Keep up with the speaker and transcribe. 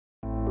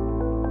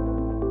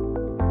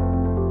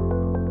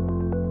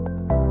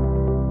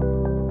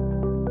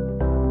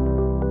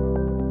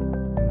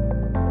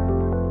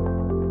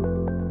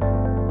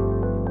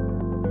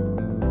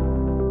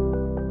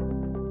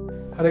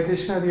Hare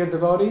Krishna, dear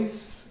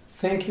devotees.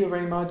 Thank you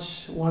very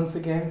much once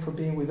again for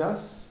being with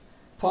us,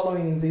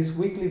 following in these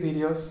weekly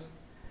videos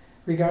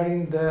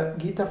regarding the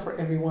Gita for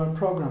Everyone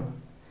program.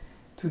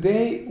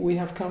 Today we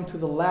have come to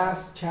the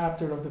last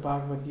chapter of the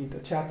Bhagavad Gita,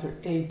 chapter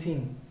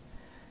 18,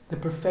 the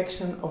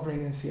perfection of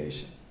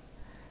renunciation.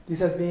 This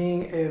has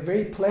been a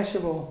very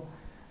pleasurable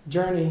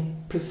journey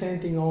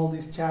presenting all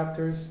these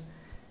chapters.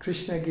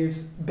 Krishna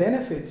gives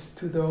benefits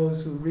to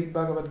those who read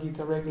Bhagavad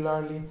Gita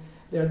regularly.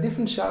 There are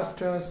different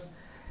shastras,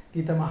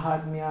 Gita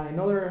Mahatmya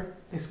and other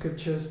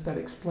scriptures that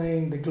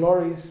explain the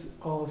glories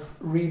of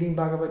reading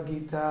Bhagavad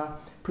Gita,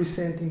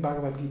 presenting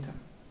Bhagavad Gita.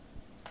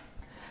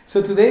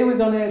 So today we're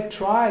going to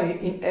try,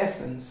 in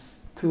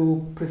essence,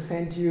 to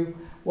present you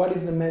what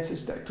is the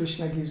message that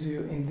Krishna gives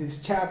you in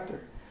this chapter.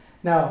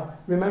 Now,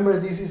 remember,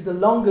 this is the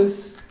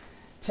longest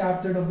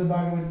chapter of the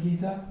Bhagavad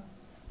Gita,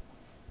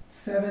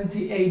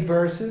 78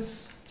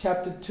 verses.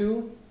 Chapter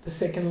 2, the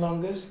second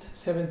longest,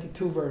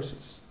 72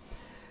 verses.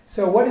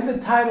 So what is the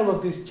title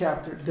of this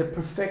chapter? The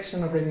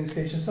perfection of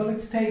renunciation. So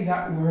let's take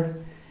that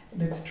word,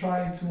 let's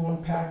try to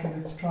unpack it,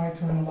 let's try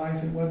to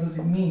analyze it. What does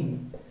it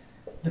mean?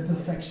 The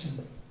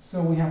perfection. So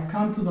we have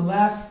come to the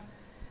last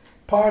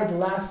part, the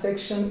last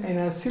section, and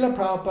as Srila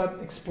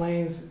Prabhupada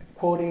explains,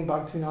 quoting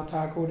Bhaktivinoda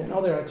Thakur and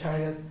other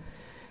acharyas,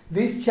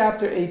 this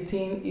chapter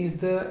 18 is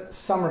the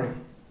summary.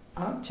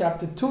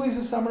 Chapter 2 is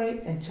a summary,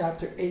 and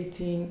chapter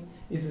 18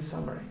 is a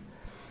summary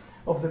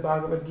of the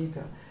Bhagavad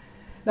Gita.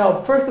 Now,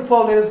 first of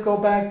all, let us go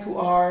back to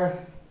our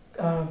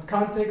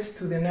context,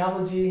 to the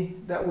analogy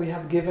that we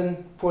have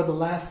given for the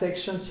last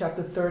section,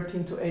 chapter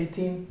 13 to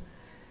 18.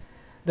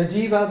 The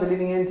jiva, the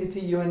living entity,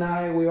 you and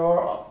I, we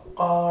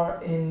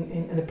are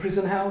in a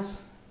prison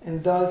house,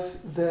 and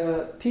thus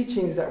the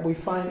teachings that we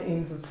find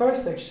in the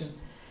first section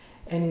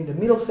and in the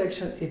middle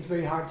section, it's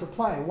very hard to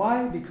apply.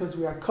 Why? Because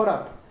we are caught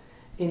up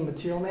in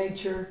material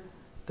nature,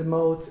 the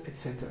modes,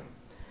 etc.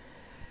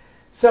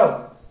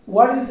 So,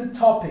 what is the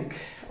topic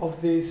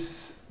of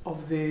this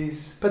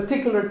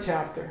particular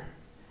chapter?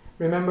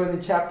 Remember,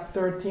 in chapter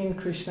 13,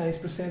 Krishna is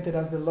presented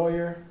as the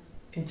lawyer.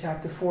 In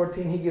chapter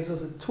 14, he gives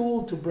us a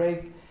tool to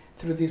break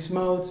through these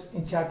modes.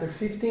 In chapter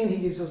 15, he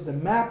gives us the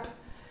map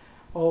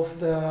of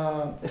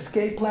the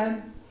escape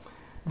plan,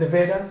 the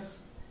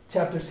Vedas.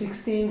 Chapter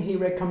 16, he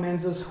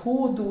recommends us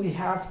who do we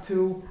have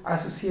to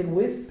associate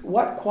with,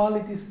 what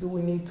qualities do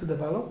we need to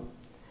develop.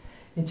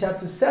 In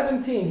chapter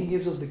 17, he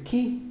gives us the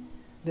key,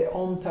 the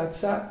Om Tat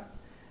Sat.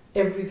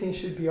 Everything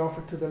should be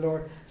offered to the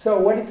Lord. So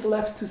what is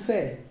left to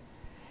say?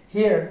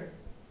 Here,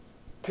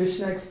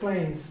 Krishna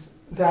explains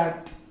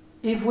that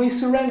if we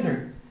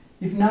surrender,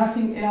 if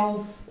nothing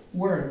else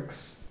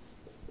works,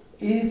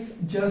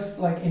 if just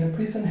like in a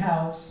prison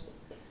house,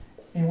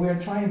 and we are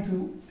trying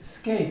to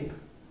escape,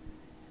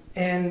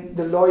 and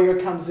the lawyer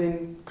comes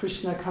in,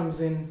 Krishna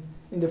comes in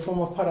the form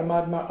of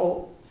Paramatma,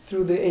 or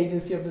through the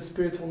agency of the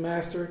spiritual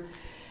master,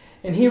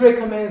 and he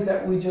recommends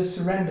that we just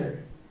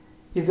surrender.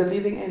 If the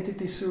living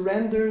entity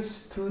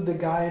surrenders to the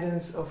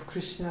guidance of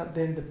Krishna,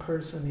 then the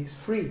person is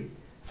free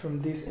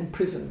from this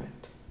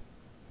imprisonment.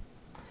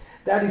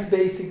 That is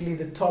basically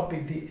the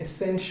topic, the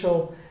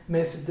essential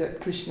message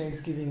that Krishna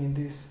is giving in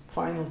this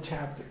final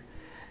chapter.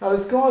 Now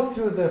let's go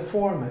through the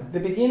format. The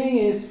beginning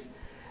is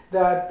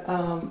that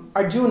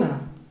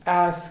Arjuna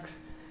asks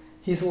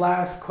his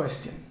last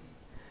question.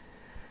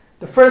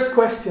 The first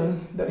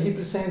question that he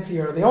presents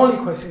here, the only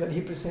question that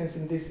he presents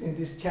in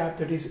this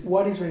chapter is,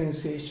 what is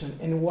renunciation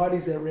and what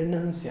is a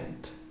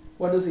renunciant?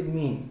 What does it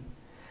mean?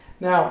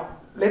 Now,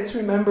 let's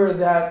remember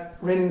that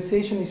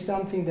renunciation is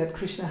something that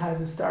Krishna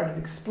has started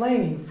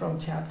explaining from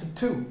chapter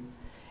 2.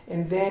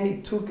 And then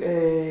it took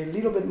a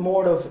little bit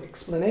more of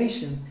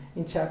explanation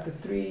in chapter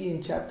 3,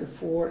 in chapter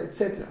 4,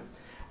 etc.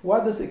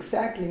 What does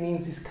exactly mean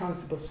this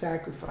concept of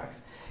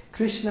sacrifice?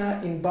 Krishna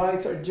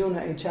invites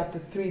Arjuna in chapter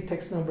 3,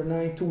 text number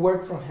 9, to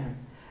work for him.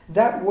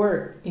 That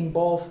work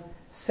involves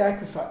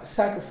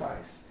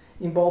sacrifice,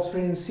 involves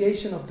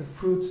renunciation of the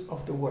fruits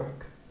of the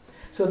work.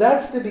 So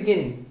that's the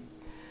beginning.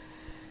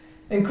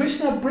 And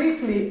Krishna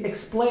briefly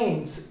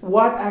explains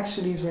what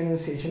actually is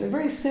renunciation in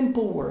very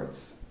simple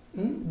words.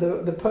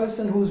 The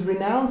person who's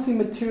renouncing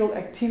material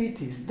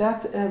activities,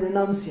 that's a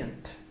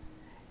renunciant.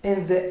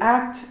 And the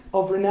act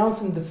of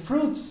renouncing the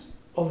fruits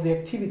of the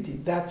activity,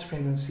 that's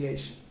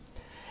renunciation.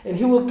 And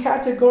he will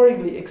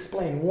categorically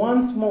explain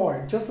once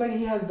more, just like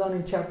he has done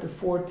in chapter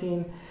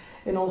 14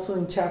 and also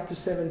in chapter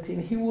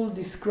 17, he will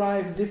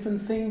describe different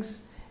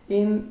things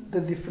in the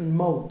different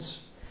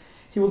modes.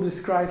 He will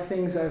describe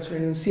things as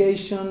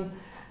renunciation,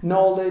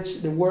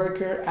 knowledge, the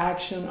worker,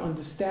 action,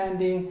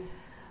 understanding,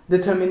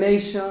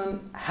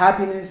 determination,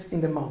 happiness in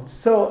the modes.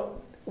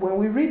 So when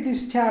we read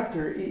this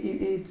chapter,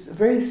 it's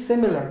very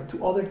similar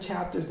to other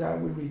chapters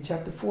that we read.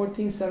 Chapter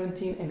 14,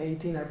 17, and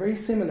 18 are very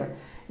similar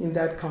in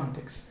that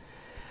context.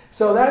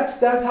 So that's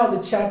how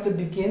the chapter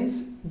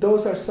begins.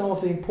 Those are some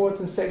of the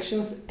important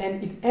sections,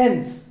 and it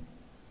ends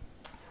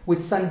with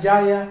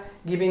Sanjaya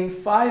giving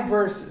 5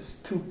 verses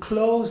to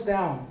close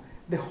down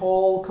the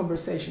whole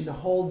conversation, the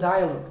whole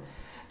dialogue.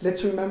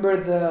 Let's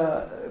remember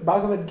the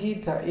Bhagavad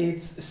Gita,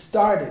 it's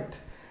started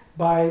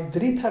by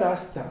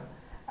Dhritarashtra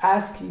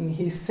asking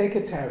his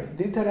secretary.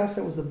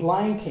 Dhritarashtra was the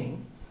blind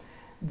king,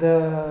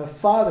 the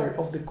father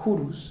of the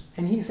Kurus,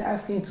 and he's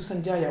asking to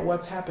Sanjaya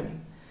what's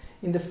happening.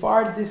 In the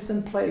far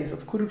distant place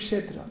of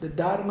Kurukshetra, the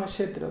Dharma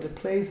Kshetra, the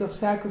place of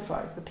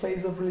sacrifice, the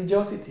place of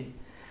religiosity,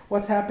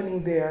 what's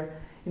happening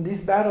there in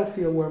this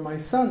battlefield where my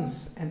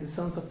sons and the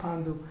sons of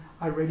Pandu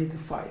are ready to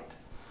fight?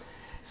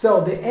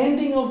 So the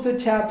ending of the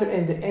chapter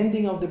and the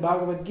ending of the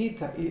Bhagavad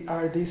Gita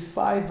are these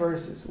 5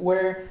 verses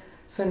where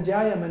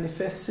Sanjaya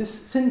manifests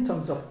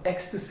symptoms of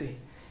ecstasy.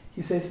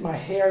 He says, my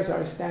hairs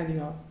are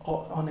standing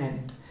on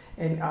end,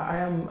 and I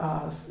am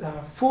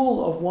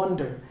full of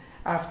wonder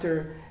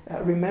after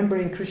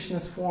remembering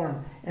Krishna's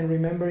form and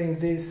remembering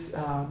this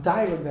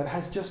dialogue that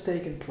has just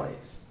taken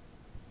place.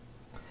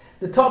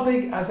 The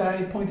topic, as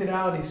I pointed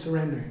out, is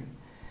surrendering.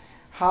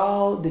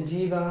 How the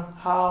jiva,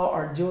 how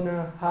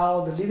Arjuna,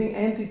 how the living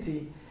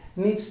entity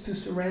needs to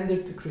surrender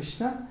to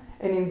Krishna,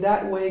 and in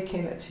that way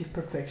can achieve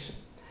perfection.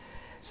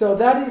 So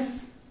that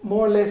is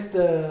more or less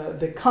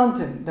the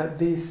content that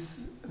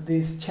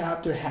this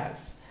chapter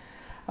has.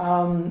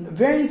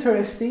 Very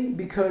interesting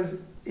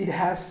because it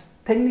has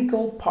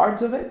technical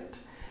parts of it,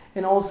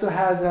 and also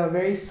has a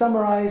very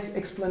summarized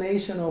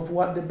explanation of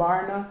what the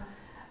Varna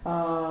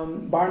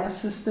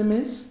system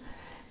is.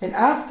 And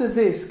after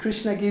this,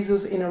 Krishna gives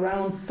us in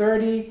around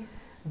 30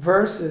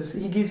 verses,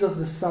 he gives us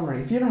the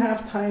summary. If you don't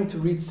have time to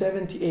read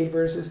 78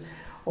 verses,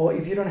 or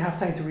if you don't have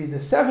time to read the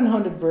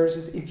 700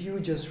 verses, if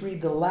you just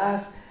read the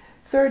last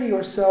 30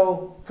 or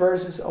so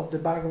verses of the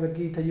Bhagavad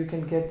Gita, you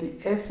can get the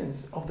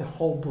essence of the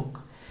whole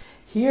book.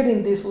 Here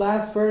in these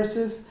last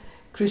verses,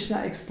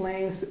 Krishna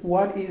explains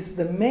what is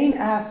the main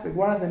aspect,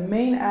 what are the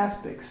main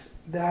aspects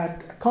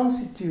that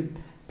constitute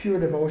pure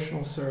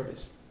devotional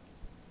service.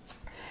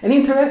 And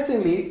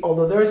interestingly,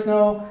 although there's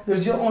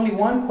only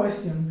one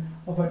question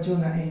of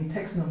Arjuna in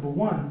text number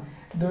 1,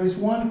 there is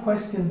one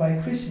question by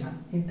Krishna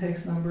in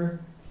text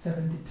number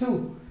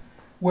 72,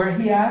 where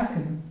he asked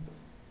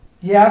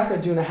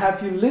Arjuna,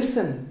 have you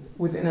listened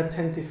with an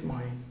attentive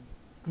mind?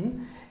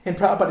 And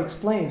Prabhupada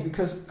explains,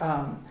 because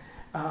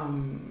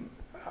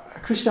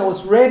Krishna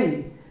was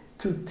ready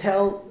to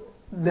tell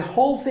the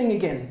whole thing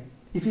again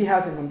if he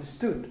hasn't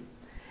understood.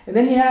 And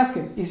then he asked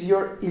him, is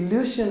your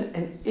illusion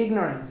and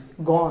ignorance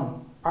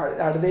gone?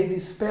 Are they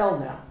dispelled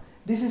now?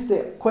 This is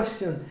the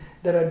question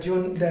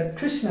that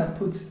Krishna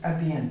puts at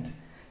the end.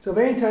 So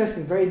very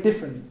interesting, very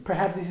different.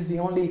 Perhaps this is the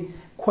only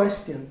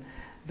question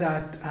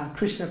that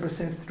Krishna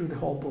presents through the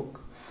whole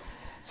book.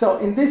 So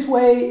in this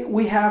way,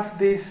 we have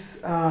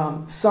this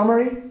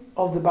summary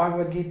of the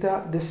Bhagavad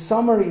Gita, the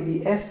summary,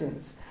 the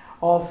essence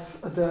of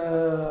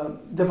the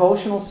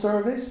devotional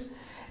service.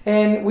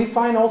 And we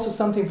find also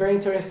something very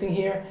interesting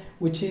here,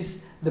 which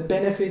is the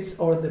benefits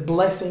or the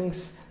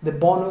blessings, the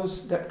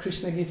bonus that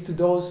Krishna gives to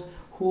those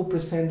who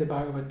present the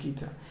Bhagavad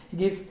Gita. He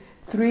gives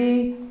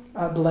 3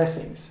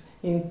 blessings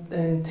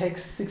in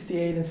text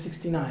 68 and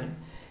 69.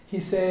 He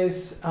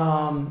says,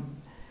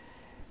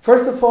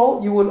 first of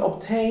all, you will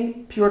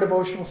obtain pure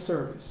devotional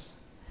service.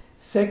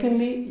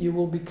 Secondly, you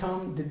will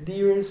become the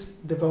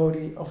dearest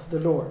devotee of the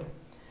Lord.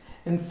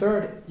 And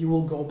third, you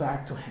will go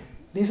back to Him.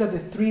 These are the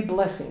 3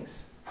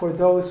 blessings for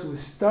those who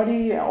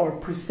study or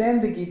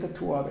present the Gita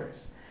to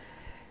others.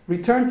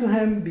 Return to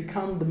Him,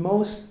 become the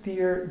most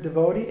dear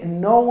devotee,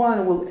 and no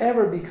one will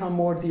ever become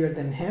more dear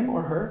than him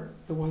or her,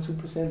 the ones who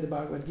present the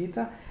Bhagavad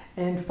Gita.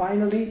 And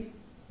finally,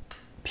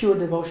 pure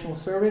devotional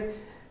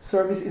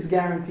service is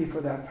guaranteed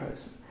for that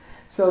person.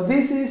 So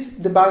this is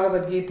the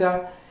Bhagavad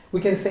Gita, we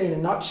can say in a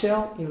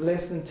nutshell, in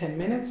less than 10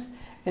 minutes.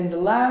 And the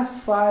last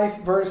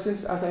 5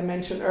 verses, as I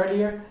mentioned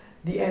earlier,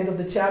 the end of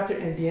the chapter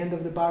and the end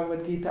of the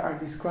Bhagavad Gita are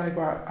described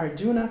by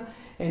Arjuna,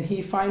 and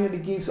he finally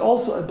gives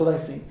also a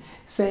blessing,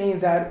 saying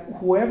that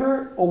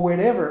whoever or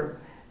wherever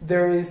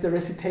there is the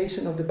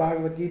recitation of the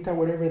Bhagavad Gita,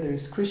 wherever there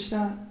is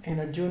Krishna and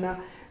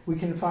Arjuna, we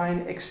can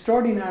find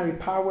extraordinary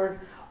power,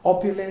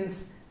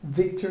 opulence,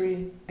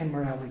 victory, and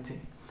morality.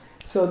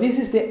 So this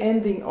is the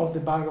ending of the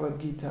Bhagavad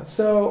Gita.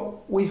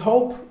 So we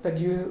hope that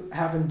you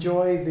have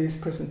enjoyed these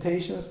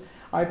presentations.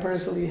 I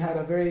personally had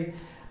a very,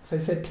 as I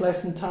said,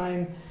 pleasant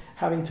time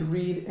having to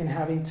read and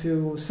having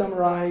to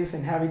summarize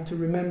and having to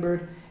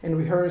remember and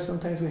rehearse.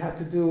 Sometimes we had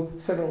to do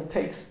several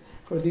takes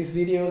for these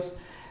videos.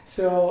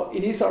 So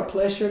it is our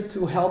pleasure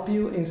to help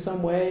you in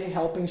some way,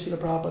 helping Srila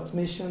Prabhupada's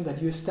mission,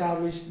 that you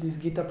establish these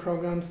Gita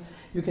programs.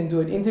 You can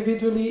do it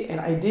individually, and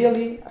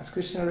ideally, as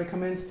Krishna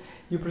recommends,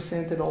 you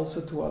present it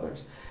also to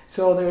others.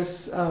 So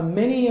there's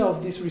many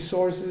of these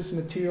resources,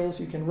 materials.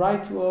 You can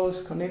write to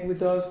us, connect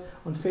with us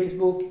on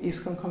Facebook,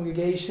 ISKCON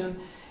Congregation,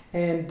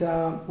 and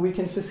we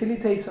can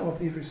facilitate some of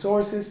these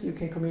resources. You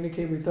can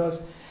communicate with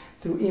us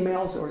through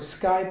emails or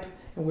Skype,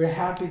 and we're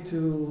happy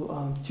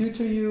to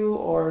tutor you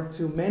or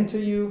to mentor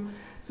you,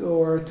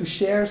 or to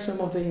share some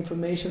of the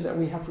information that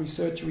we have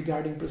researched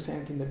regarding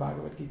presenting the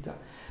Bhagavad Gita.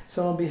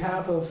 So on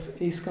behalf of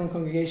ISKCON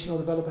Congregational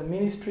Development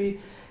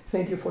Ministry,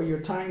 thank you for your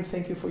time,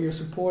 thank you for your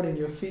support and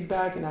your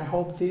feedback, and I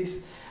hope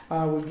this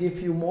will give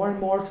you more and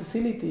more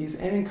facilities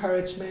and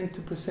encouragement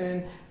to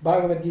present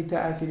Bhagavad Gita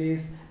as it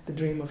is, the the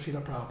dream of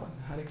Srila Prabhupada.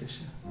 Hare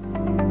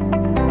Krishna.